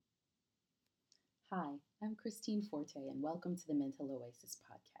Hi, I'm Christine Forte, and welcome to the Mental Oasis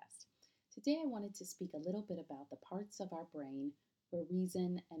podcast. Today, I wanted to speak a little bit about the parts of our brain where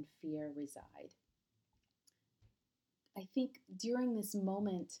reason and fear reside. I think during this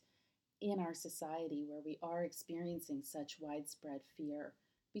moment in our society where we are experiencing such widespread fear,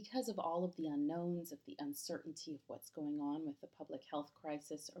 because of all of the unknowns, of the uncertainty of what's going on with the public health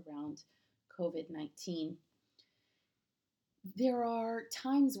crisis around COVID 19, there are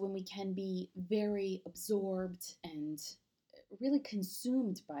times when we can be very absorbed and really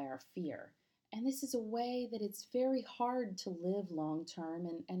consumed by our fear. And this is a way that it's very hard to live long term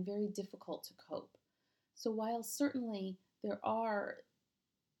and very difficult to cope. So, while certainly there are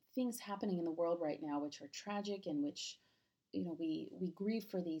things happening in the world right now which are tragic and which we grieve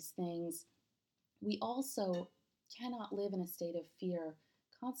for these things, we also cannot live in a state of fear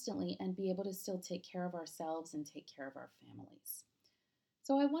constantly and be able to still take care of ourselves and take care of our families.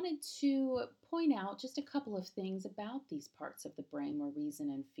 So, I wanted to point out just a couple of things about these parts of the brain where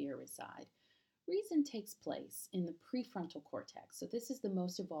reason and fear reside. Reason takes place in the prefrontal cortex, so this is the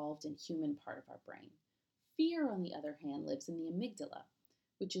most evolved and human part of our brain. Fear, on the other hand, lives in the amygdala,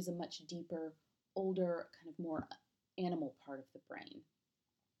 which is a much deeper, older, kind of more animal part of the brain.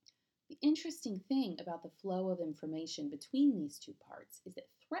 The interesting thing about the flow of information between these two parts is that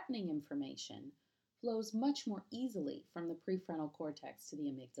threatening information flows much more easily from the prefrontal cortex to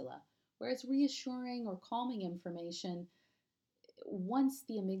the amygdala, whereas reassuring or calming information, once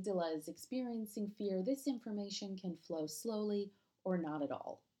the amygdala is experiencing fear, this information can flow slowly or not at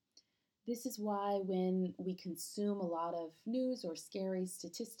all. This is why when we consume a lot of news or scary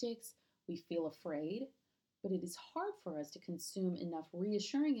statistics, we feel afraid, but it is hard for us to consume enough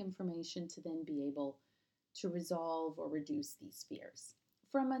reassuring information to then be able to resolve or reduce these fears.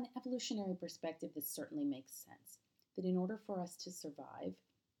 From an evolutionary perspective, this certainly makes sense. That in order for us to survive,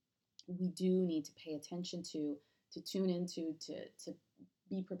 we do need to pay attention to tune into, to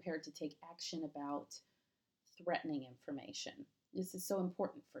be prepared to take action about threatening information. This is so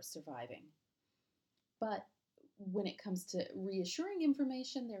important for surviving. But when it comes to reassuring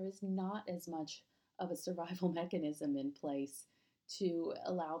information, there is not as much of a survival mechanism in place to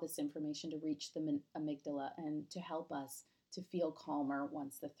allow this information to reach the amygdala and to help us to feel calmer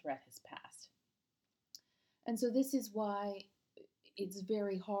once the threat has passed. And so, this is why it's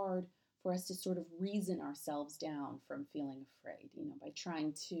very hard for us to sort of reason ourselves down from feeling afraid, by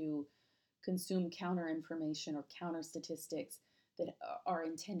trying to consume counter information or counter statistics that are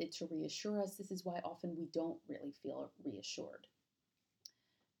intended to reassure us. This is why often we don't really feel reassured.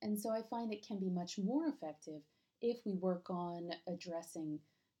 And so I find it can be much more effective if we work on addressing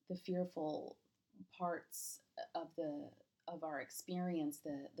the fearful parts of our experience,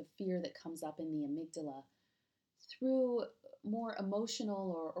 the fear that comes up in the amygdala through more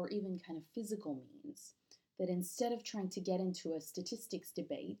emotional or even kind of physical means. That instead of trying to get into a statistics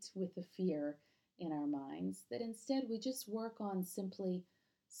debate with the fear in our minds, that instead we just work on simply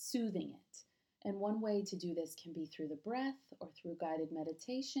soothing it. And one way to do this can be through the breath or through guided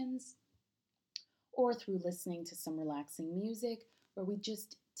meditations or through listening to some relaxing music where we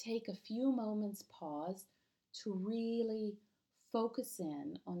just take a few moments pause to really focus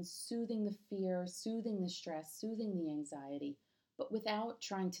in on soothing the fear, soothing the stress, soothing the anxiety, but without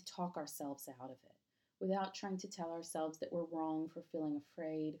trying to talk ourselves out of it, without trying to tell ourselves that we're wrong for feeling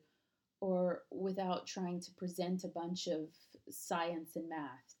afraid, or without trying to present a bunch of science and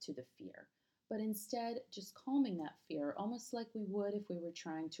math to the fear, but instead just calming that fear, almost like we would if we were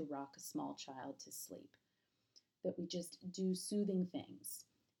trying to rock a small child to sleep. That we just do soothing things.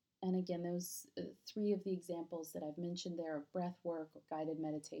 And again, those three of the examples that I've mentioned there of breath work or guided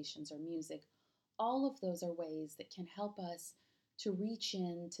meditations or music, all of those are ways that can help us to reach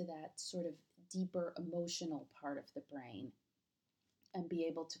into that sort of deeper emotional part of the brain and be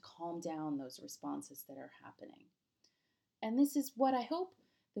able to calm down those responses that are happening. And this is what I hope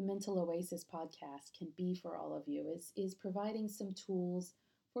the Mental Oasis podcast can be for all of you, is providing some tools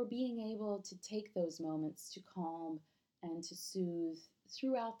for being able to take those moments to calm and to soothe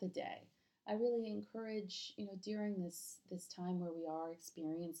throughout the day. I really encourage, during this time where we are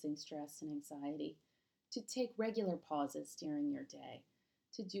experiencing stress and anxiety, to take regular pauses during your day,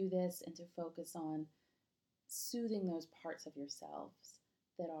 to do this and to focus on soothing those parts of yourselves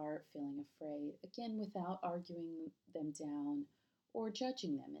that are feeling afraid, again, without arguing them down or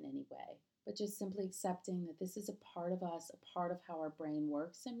judging them in any way, but just simply accepting that this is a part of us, a part of how our brain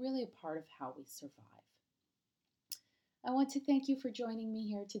works, and really a part of how we survive. I want to thank you for joining me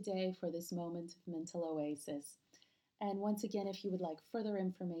here today for this moment of mental oasis. And once again, if you would like further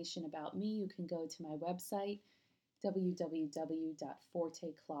information about me, you can go to my website,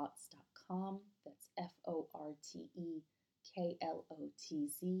 www.forteklotz.com. forteklotz.com. That's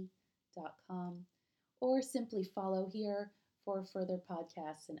forteklotz.com. Or simply follow here for further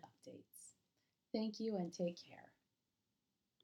podcasts and updates. Thank you and take care.